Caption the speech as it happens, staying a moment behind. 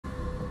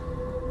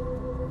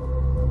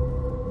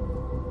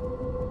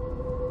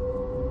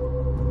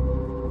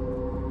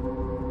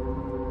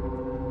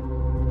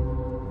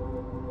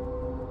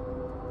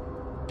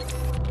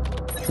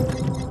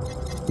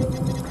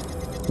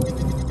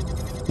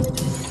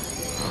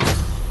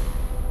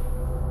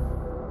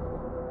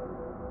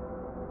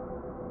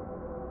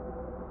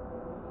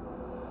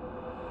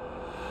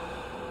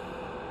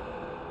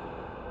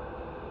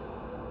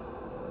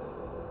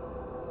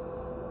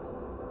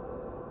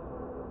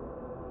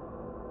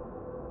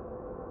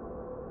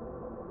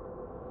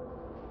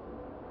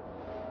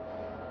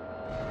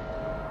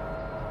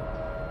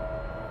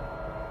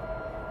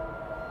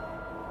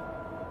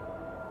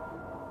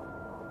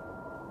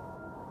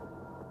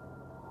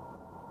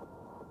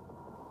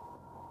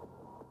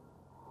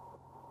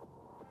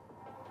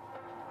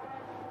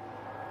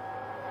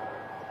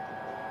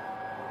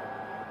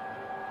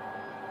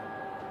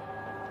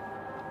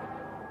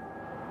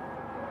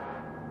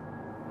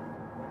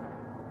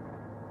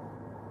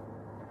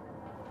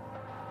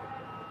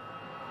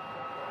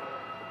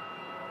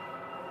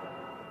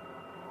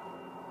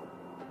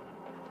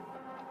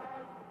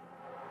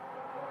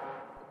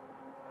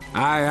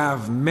I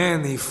have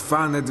many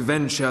fun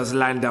adventures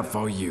lined up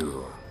for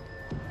you.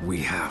 We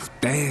have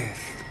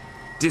death,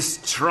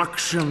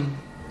 destruction,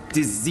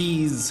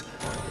 disease,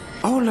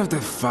 all of the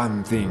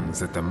fun things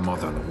that the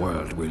modern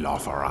world will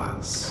offer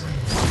us.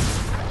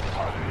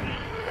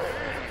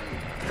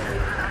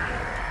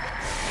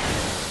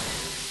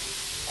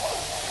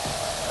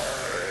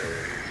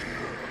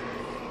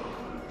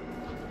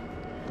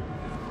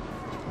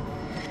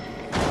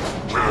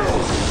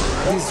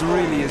 This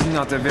really is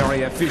not a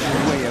very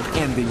efficient way of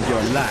ending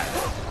your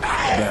life,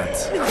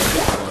 but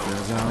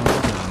others are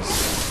others.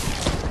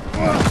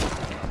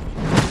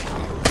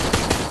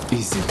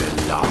 Is it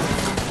a lock?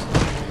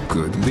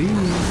 Could be.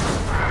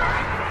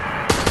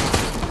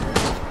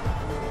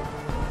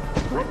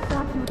 Let's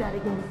not do that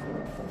again.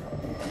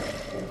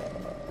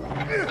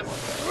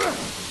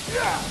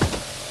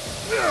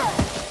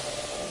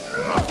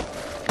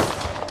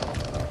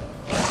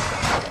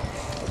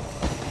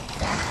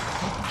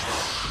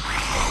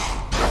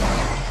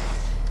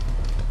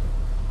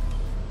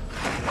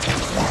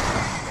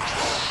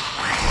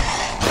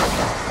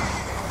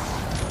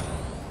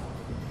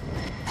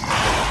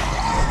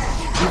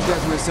 If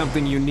that was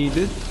something you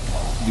needed,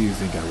 do you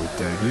think I would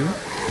tell you?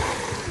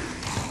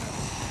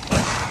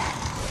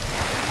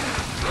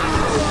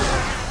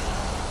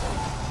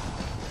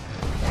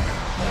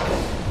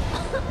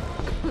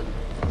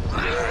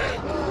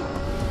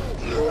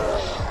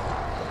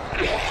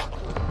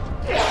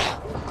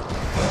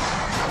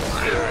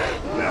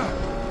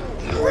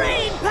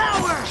 Brain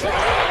power!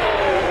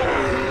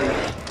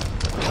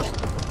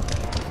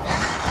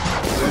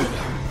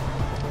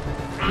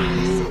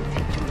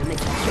 To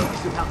make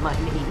jokes about my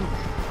name.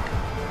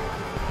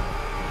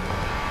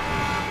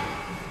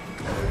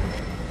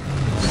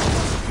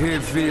 He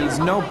feels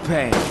no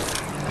pain.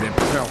 The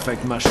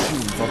perfect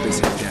machine for this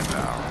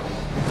endeavor.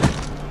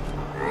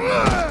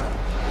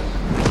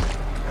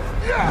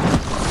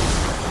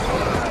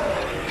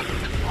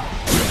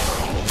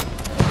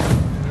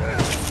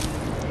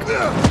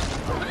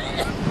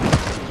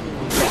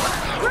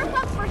 Group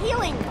up for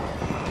healing!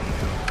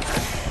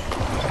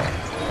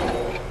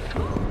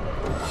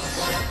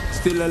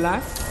 Still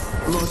alive?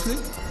 Mostly?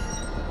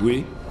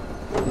 Oui.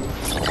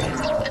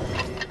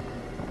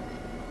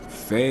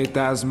 Fate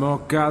has more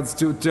cards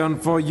to turn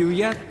for you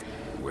yet?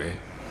 Oui.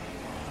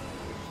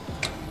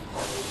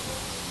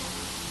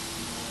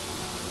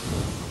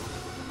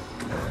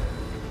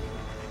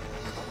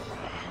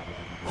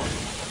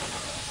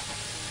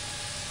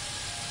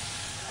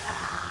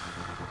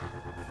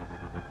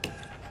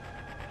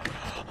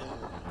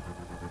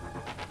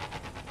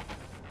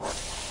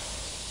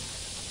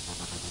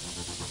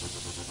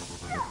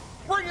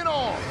 Bring it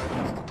on!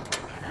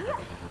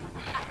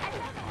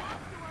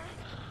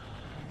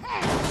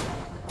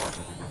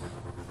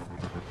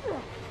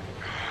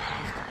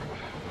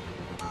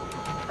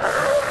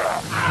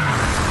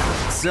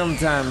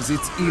 Sometimes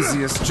it's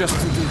easiest just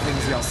to do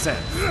things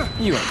yourself.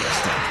 You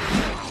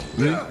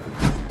understand?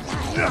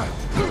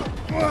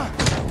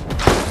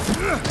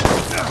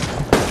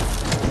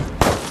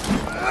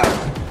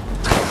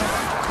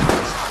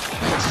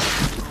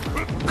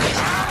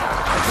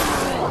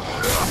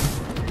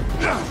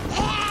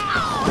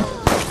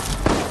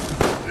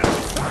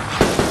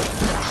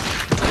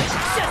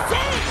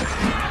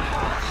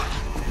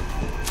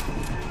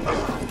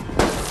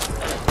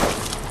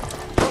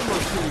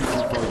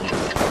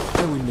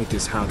 I will make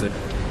this harder.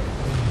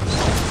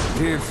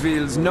 He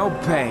feels no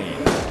pain.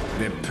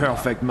 The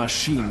perfect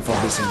machine for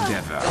this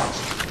endeavor.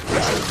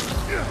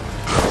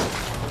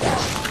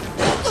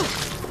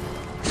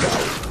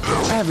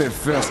 I have a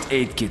first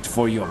aid kit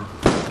for your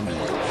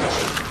bleed.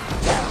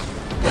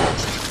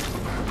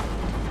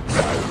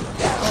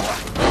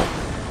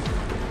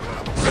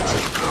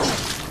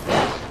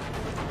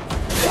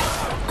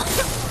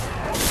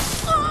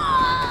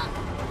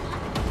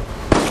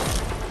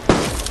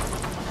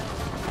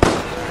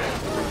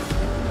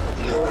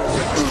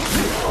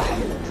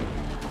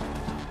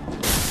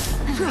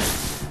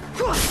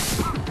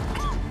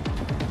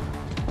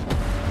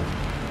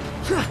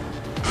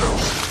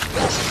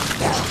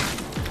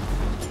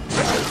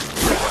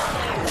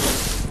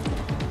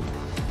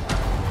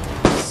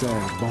 Say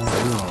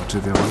bonjour to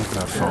the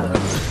Reaper for me.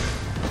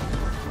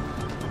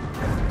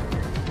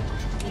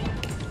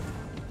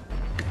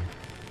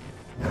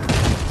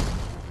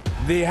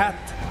 The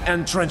hat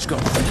and trench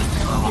coat.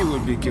 You will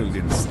be killed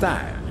in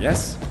style,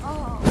 yes?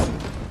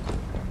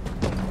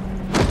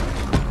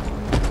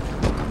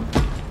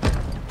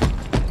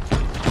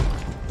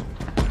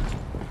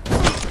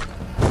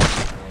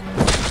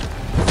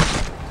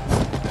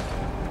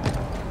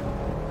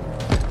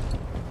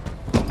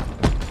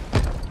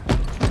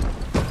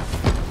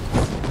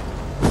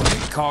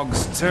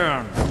 Cogs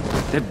turn.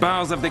 The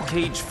bars of the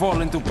cage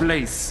fall into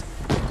place.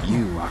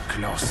 You are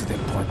close to the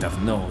point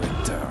of no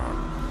return.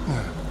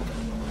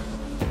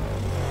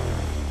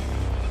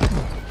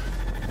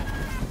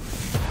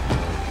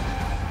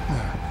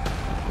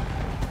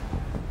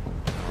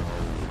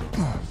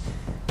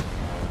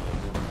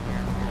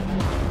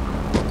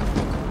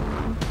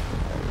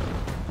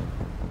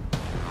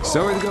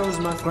 So it goes,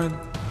 my friend.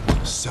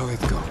 So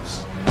it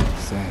goes.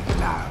 C'est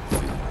la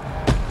vie.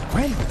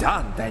 Well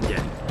done,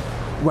 Daniel.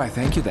 Why,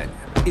 thank you, Daniel.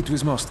 It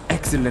was most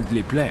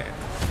excellently played.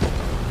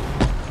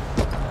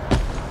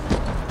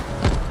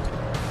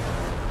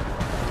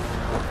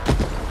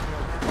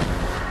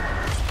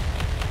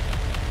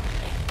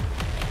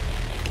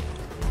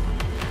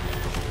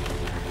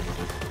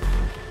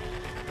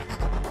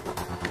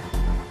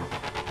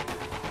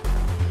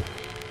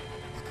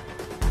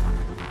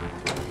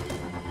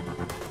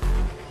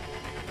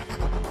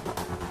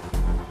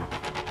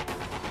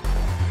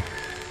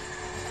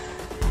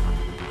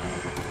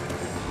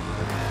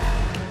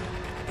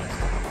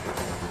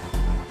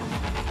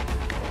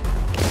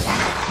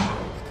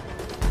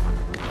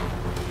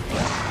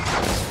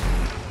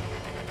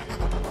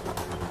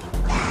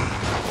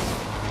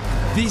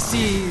 This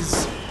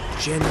is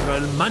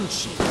General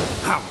Munchie.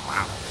 How?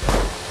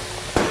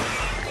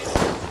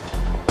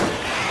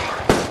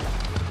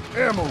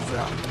 Ammo's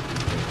out.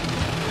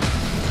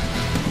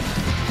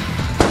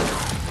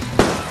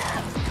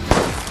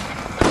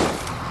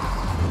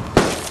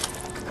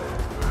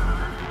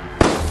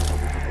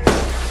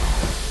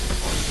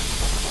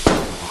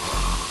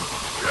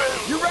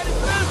 You ready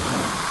for this?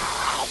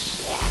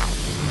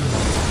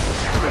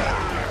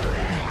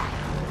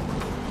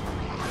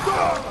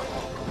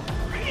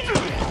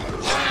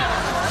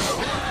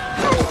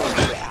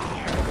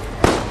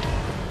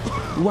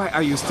 Why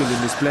are you still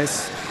in this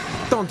place?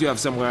 Don't you have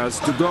somewhere else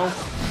to go?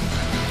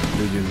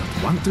 Do you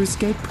not want to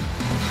escape?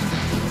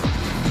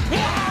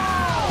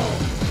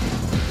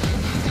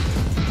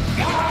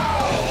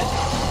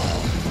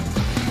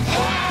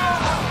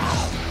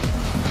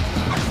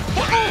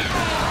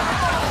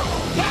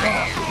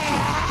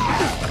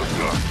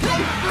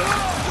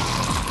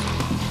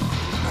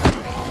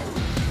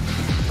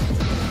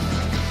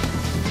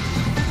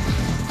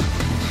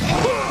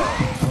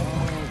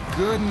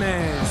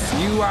 Goodness,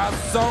 you are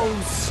so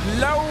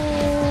slow!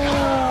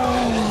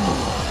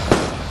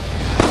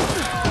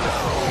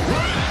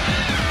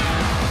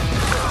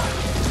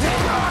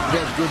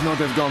 That could not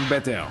have gone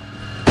better.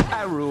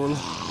 I rule.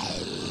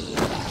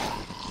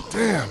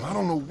 Damn, I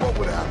don't know what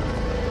would happen.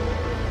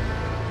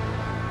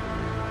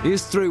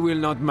 History will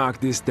not mark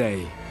this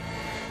day.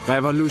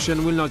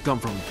 Revolution will not come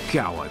from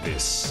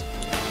cowardice,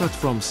 but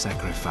from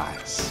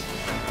sacrifice.